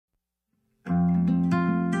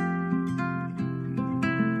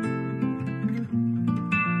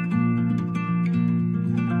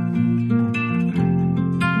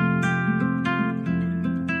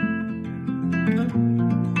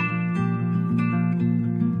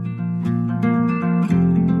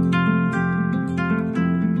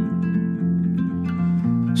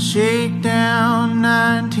Shakedown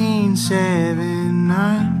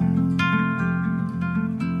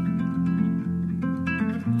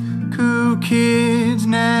 1979. Cool kids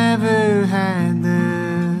never had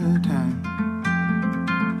the time.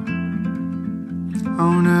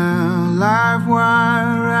 On a live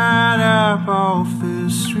wire right up off the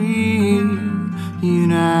street, you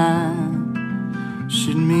and I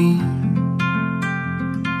should meet.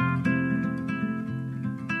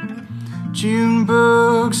 June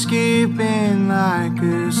bug skipping like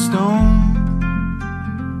a stone,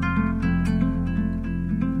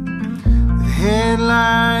 the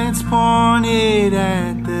headlights pointed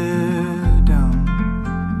at the dome.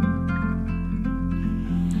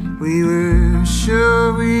 We were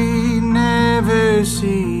sure we'd never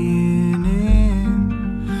see an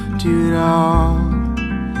end to it all,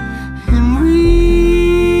 and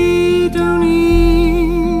we don't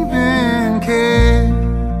even care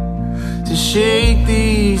to shake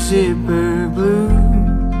these zipper blues,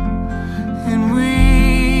 and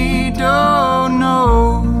we don't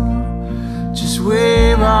know just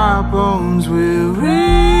where our bones will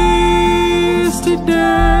rest to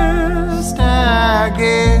dust, I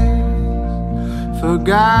guess,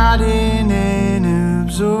 forgotten and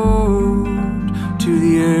absorbed to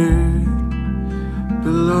the earth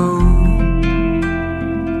below.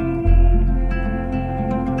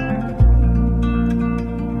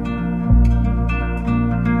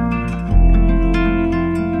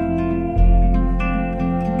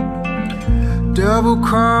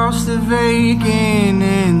 Double-cross the vacant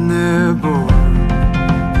and the bored.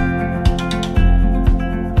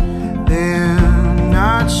 They're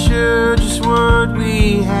not sure just what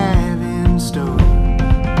we have in store.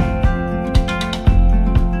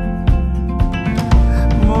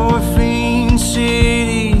 Morphine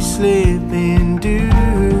city slipping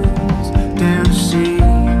dudes down to sea.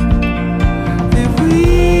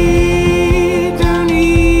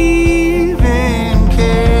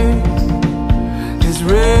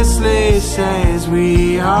 As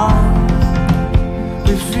we are,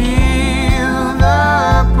 we feel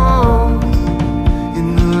the pull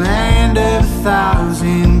in the land of a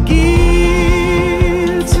thousand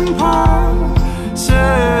gifts and parchment,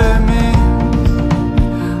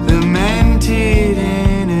 lamented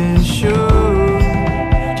and assured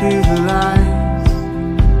to the lights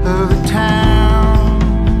of the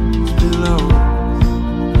towns below.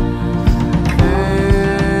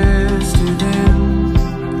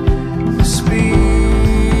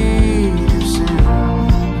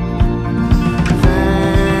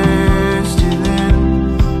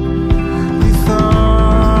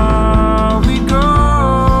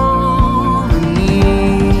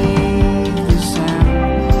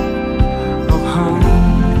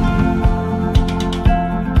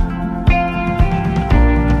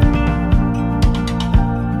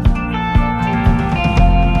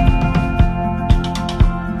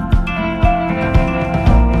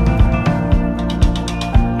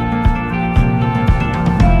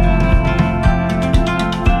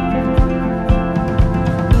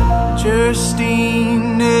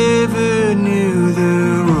 Justine never knew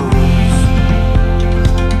the rules,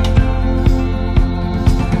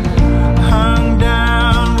 hung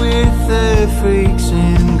down with the freaks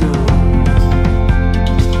and girls.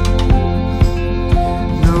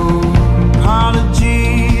 No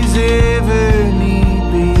apologies ever need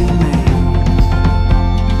be made.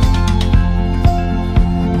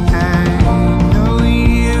 I know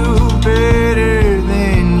you better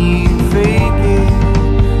than you fake it.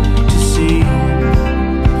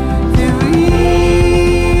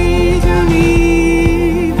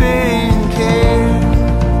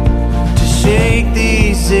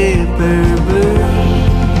 Zipper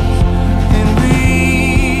blues, and we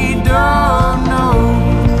don't know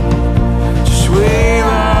just where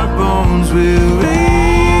our bones will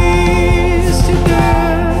raise to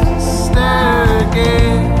dust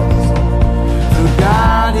again,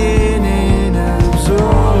 forgotten and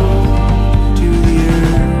absorbed to the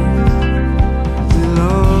earth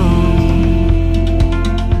below.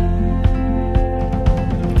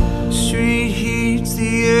 Street heats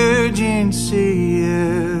the urgency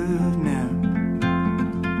of